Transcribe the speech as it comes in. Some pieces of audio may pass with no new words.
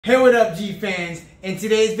Hey, what up, G fans? In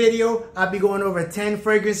today's video, I'll be going over 10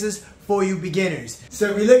 fragrances for you beginners. So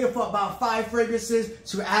if you're looking for about 5 fragrances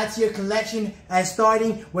to add to your collection at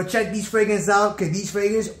starting, well, check these fragrances out because these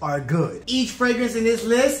fragrances are good. Each fragrance in this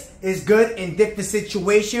list is good in different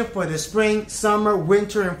situations for the spring, summer,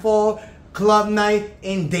 winter, and fall, club night,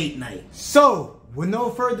 and date night. So with no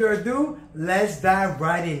further ado, let's dive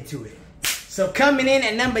right into it. So coming in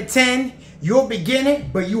at number 10, you're a beginner,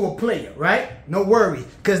 but you a player, right? No worries,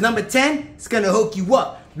 because number 10 is going to hook you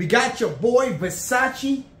up. We got your boy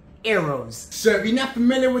VERSACE EROS. So if you're not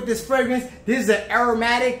familiar with this fragrance, this is an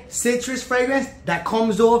aromatic citrus fragrance that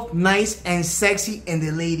comes off nice and sexy, and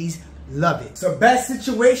the ladies love it. So best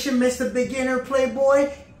situation, Mr. Beginner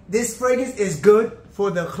Playboy, this fragrance is good for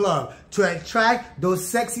the club to attract those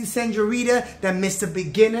sexy señorita that Mr.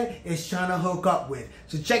 Beginner is trying to hook up with.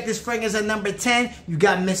 So check this fragrance at number 10. You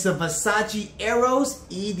got Mr. VERSACE EROS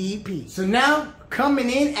EDP. So now coming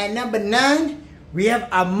in at number 9, we have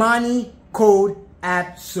ARMANI Code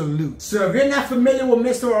ABSOLU. So if you're not familiar with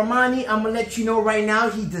Mr. Armani, I'm gonna let you know right now,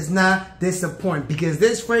 he does not disappoint because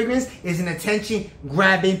this fragrance is an attention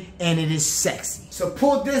grabbing and it is sexy. So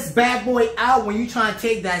pull this bad boy out when you trying to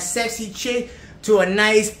take that sexy chick to a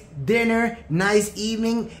nice dinner, nice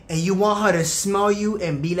evening, and you want her to smell you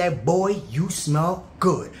and be like, boy, you smell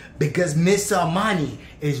good, because Mr. Armani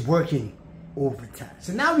is working overtime.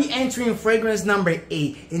 So now we entering fragrance number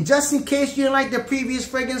 8, and just in case you didn't like the previous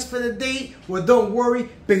fragrance for the date, well, don't worry,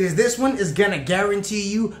 because this one is gonna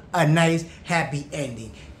guarantee you a nice happy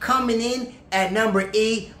ending. Coming in at number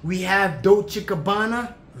 8, we have Dolce &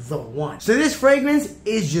 Gabbana The One. So this fragrance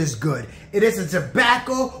is just good. It is a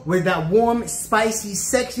tobacco with that warm, spicy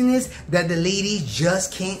sexiness that the ladies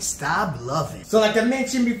just can't stop loving. So like I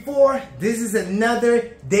mentioned before, this is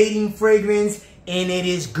another dating fragrance and it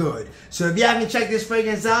is good. So if you haven't checked this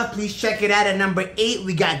fragrance out, please check it out at number 8.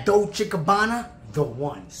 We got Dolce & Gabbana The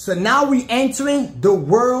One. So now we entering the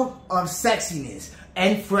world of sexiness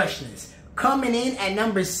and freshness. Coming in at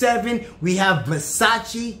number 7, we have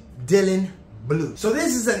VERSACE Dylan Blue. So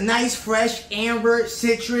this is a nice fresh amber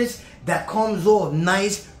citrus that comes off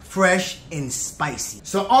nice, fresh, and spicy.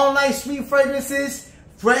 So unlike sweet fragrances,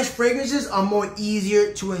 fresh fragrances are more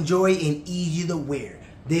easier to enjoy and easier to wear.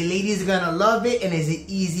 The ladies are gonna love it, and it's an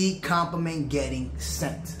easy compliment getting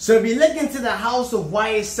scent. So if you look into the house of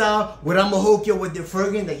YSL, what I'm gonna hook you with the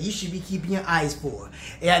fragrance that you should be keeping your eyes for.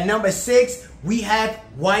 And at number 6, we have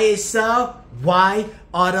YSL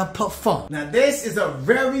Eau de Parfum. Now this is a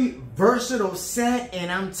very versatile scent,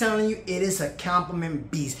 and I'm telling you, it is a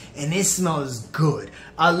compliment beast, and it smells good.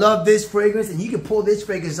 I love this fragrance, and you can pull this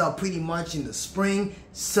fragrance out pretty much in the spring,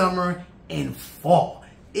 summer, and fall.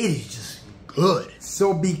 It is just good.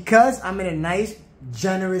 So because I'm in a nice,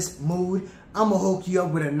 generous mood, I'm gonna hook you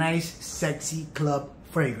up with a nice, sexy club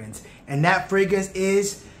fragrance. And that fragrance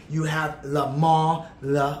is, you have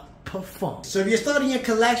Le Parfum. So if you're starting your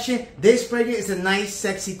collection, this fragrance is a nice,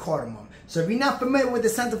 sexy cardamom. So if you're not familiar with the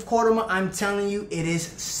scent of cardamom, I'm telling you, it is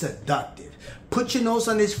seductive. Put your nose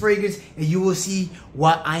on this fragrance and you will see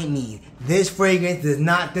what I mean. This fragrance does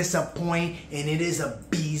not disappoint, and it is a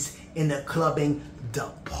beast in the clubbing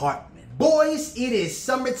department. Boys, it is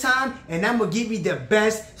summertime, and I'm gonna give you the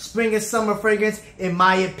best spring and summer fragrance in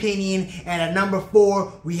my opinion. And at number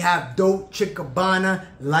 4, we have Dolce & Gabbana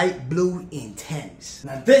Light Blue Intense.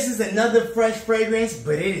 Now this is another fresh fragrance,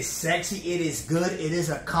 but it is sexy, it is good, it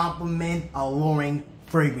is a compliment alluring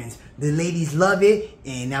fragrance. The ladies love it,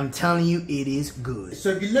 and I'm telling you, it is good. So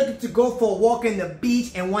if you're looking to go for a walk in the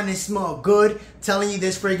beach and want to smell good, telling you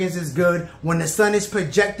this fragrance is good. When the sun is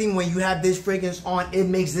projecting, when you have this fragrance on, it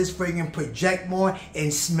makes this fragrance project more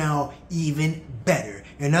and smell even better.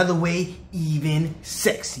 Another way, even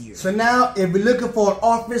sexier. So now, if you're looking for an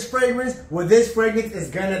office fragrance, well, this fragrance is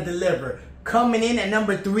gonna deliver. Coming in at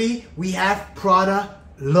number 3, we have PRADA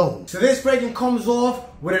L'Homme. So this fragrance comes off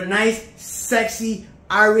with a nice, sexy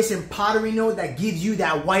iris and pottery note that gives you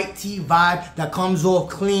that white tea vibe that comes off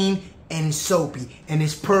clean and soapy, and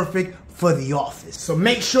it's perfect for the office. So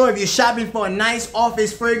make sure if you're shopping for a nice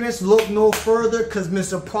office fragrance, look no further, because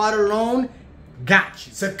Mr. PRADA L'Homme got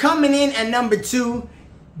you. So coming in at number 2,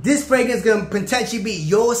 this fragrance is going to potentially be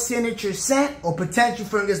your signature scent, or potential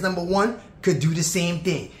fragrance number 1 could do the same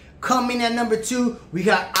thing. Coming at number 2, we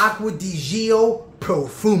got ACQUA di Gio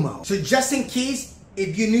Profumo. So just in case,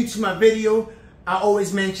 if you're new to my video, I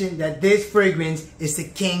always mention that this fragrance is the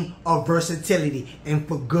king of versatility, and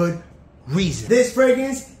for good reason. This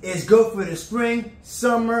fragrance is good for the spring,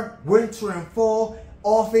 summer, winter, and fall,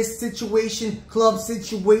 office situation, club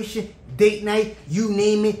situation, date night, you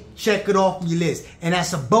name it, check it off your list. And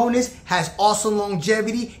as a bonus, has awesome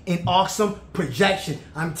longevity and awesome projection.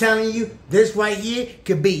 I'm telling you, this right here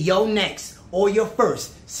could be your next or your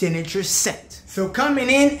first signature scent. So coming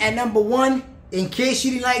in at number 1, in case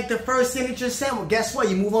you didn't like the first signature scent, well, guess what?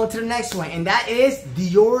 You move on to the next one, and that is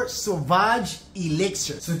DIOR SAUVAGE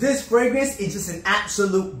ELIXIR. So this fragrance is just an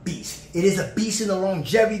absolute beast. It is a beast in the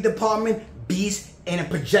longevity department, beast in a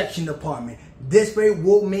projection department. This fragrance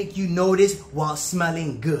will make you notice while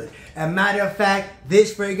smelling good. As a matter of fact,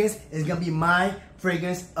 this fragrance is gonna be my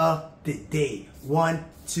fragrance of the day. 1,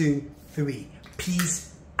 2, 3.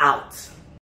 Peace out.